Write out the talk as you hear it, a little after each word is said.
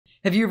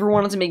Have you ever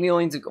wanted to make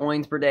millions of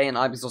coins per day in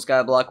Hypixel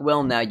Skyblock?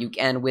 Well, now you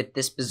can with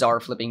this bizarre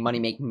flipping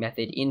money-making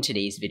method in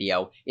today's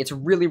video. It's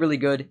really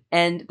good,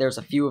 and there's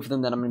a few of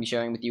them that I'm going to be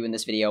sharing with you in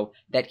this video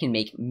that can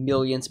make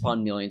millions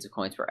upon millions of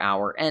coins per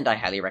hour, and I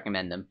highly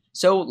recommend them.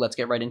 So, let's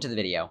get right into the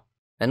video.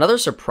 Another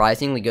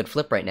surprisingly good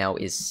flip right now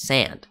is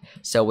sand.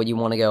 So what you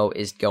want to go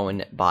is go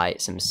and buy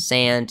some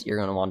sand. You're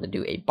going to want to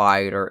do a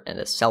buy order and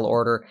a sell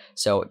order.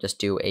 So just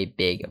do a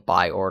big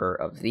buy order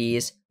of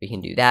these. We can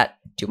do that,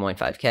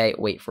 2.5k,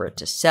 wait for it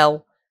to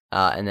sell.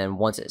 And then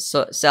once it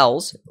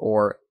sells,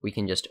 or we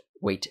can just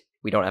wait.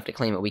 We don't have to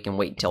claim it. We can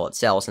wait until it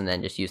sells and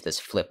then just use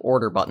this flip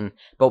order button.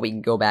 But we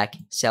can go back,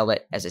 sell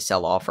it as a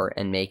sell offer,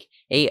 and make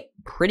a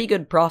pretty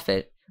good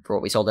profit for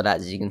what we sold it at.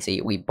 As you can see,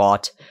 we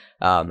bought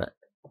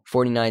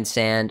 49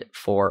 sand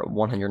for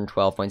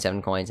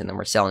 112.7 coins, and then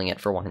we're selling it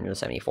for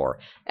 174.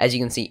 As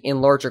you can see, in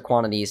larger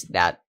quantities,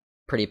 that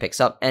pretty picks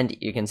up, and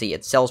you can see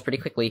it sells pretty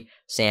quickly.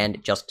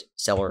 Sand just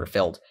seller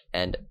filled,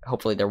 and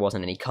hopefully there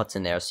wasn't any cuts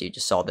in there, so you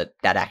just saw that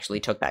that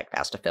actually took that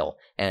fast to fill,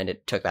 and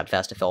it took that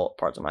fast to fill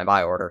parts of my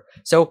buy order.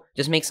 So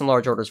just make some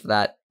large orders for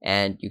that,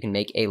 and you can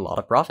make a lot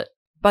of profit.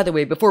 By the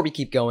way, before we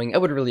keep going, I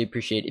would really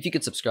appreciate if you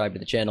could subscribe to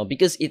the channel,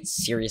 because it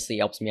seriously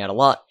helps me out a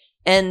lot.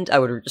 And I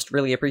would just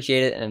really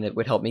appreciate it, and it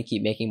would help me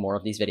keep making more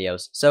of these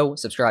videos. So,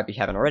 subscribe if you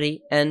haven't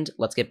already, and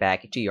let's get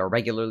back to your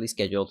regularly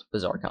scheduled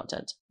Bazaar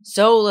content.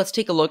 So, let's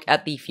take a look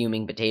at the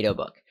Fuming Potato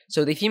Book.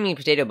 So, the Fuming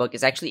Potato Book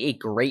is actually a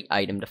great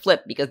item to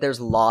flip, because there's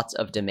lots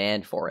of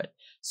demand for it.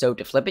 So,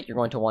 to flip it, you're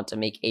going to want to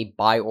make a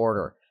buy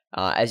order.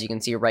 As you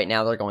can see right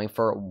now, they're going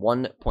for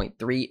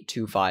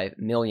 1.325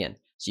 million.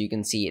 So you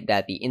can see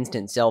that the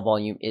instant sell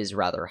volume is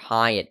rather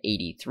high at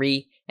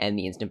 83, and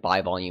the instant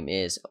buy volume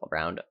is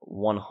around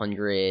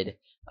 100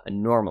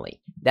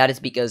 normally. That is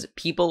because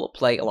people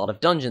play a lot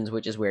of dungeons,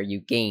 which is where you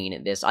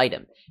gain this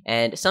item.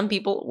 And some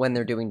people, when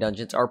they're doing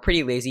dungeons, are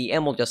pretty lazy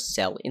and will just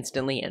sell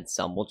instantly, and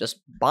some will just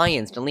buy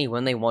instantly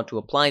when they want to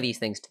apply these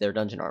things to their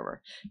dungeon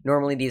armor.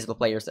 Normally, these are the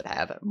players that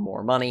have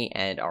more money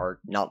and are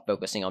not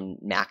focusing on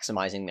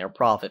maximizing their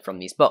profit from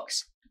these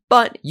books.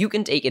 But you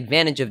can take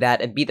advantage of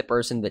that and be the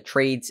person that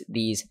trades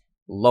these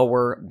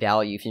lower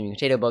value Fuming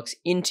Potato Books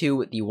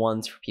into the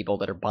ones for people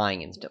that are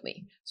buying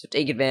instantly. So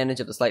take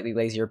advantage of the slightly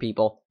lazier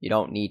people. You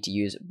don't need to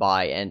use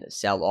buy and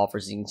sell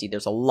offers. As you can see,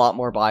 there's a lot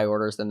more buy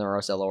orders than there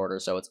are sell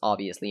orders, so it's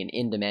obviously an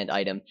in-demand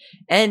item.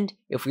 And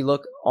if we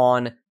look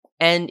on,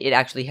 and it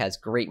actually has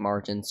great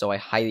margins, so I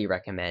highly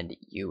recommend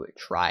you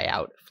try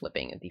out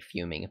flipping the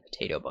Fuming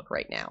Potato Book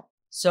right now.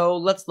 So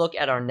let's look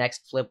at our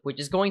next flip, which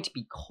is going to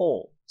be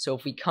coal. So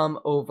if we come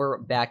over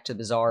back to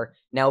Bazaar,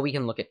 now we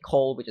can look at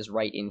coal, which is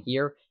right in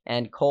here.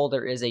 And coal,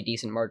 there is a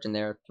decent margin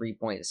there,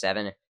 3.7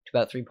 to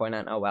about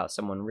 3.9. Oh wow,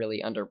 someone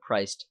really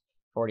underpriced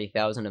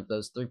 40,000 of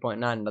those 3.9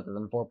 rather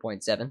than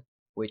 4.7,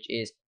 which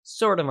is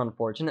sort of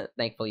unfortunate.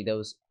 Thankfully,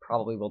 those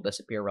probably will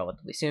disappear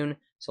relatively soon.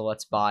 So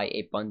let's buy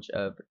a bunch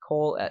of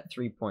coal at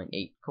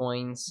 3.8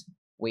 coins.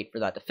 Wait for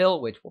that to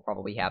fill, which will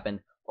probably happen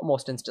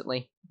almost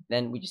instantly.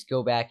 Then we just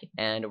go back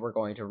and we're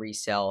going to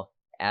resell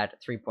at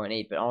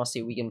 3.8, but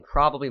honestly we can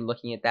probably,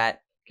 looking at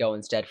that, go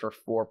instead for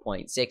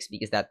 4.6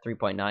 because that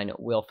 3.9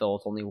 will fill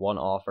with only one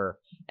offer,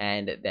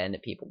 and then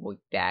people will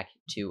be back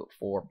to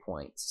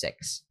 4.6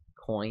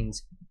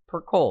 coins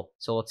per coal.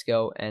 So let's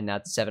go, and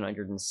that's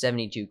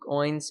 772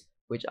 coins,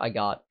 which I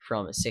got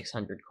from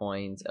 600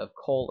 coins of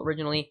coal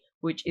originally,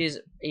 which is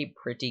a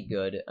pretty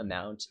good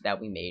amount that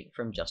we made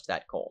from just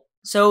that coal.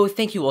 So,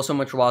 thank you all so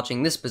much for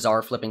watching this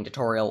bizarre flipping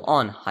tutorial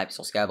on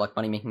Hypixel Skyblock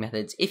money-making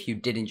methods. If you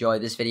did enjoy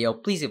this video,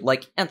 please leave a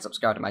like and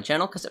subscribe to my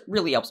channel, because it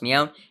really helps me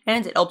out,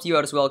 and it helps you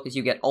out as well, because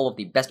you get all of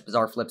the best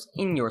bizarre flips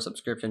in your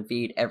subscription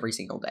feed every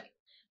single day.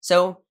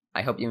 So,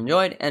 I hope you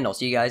enjoyed, and I'll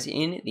see you guys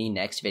in the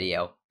next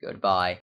video. Goodbye.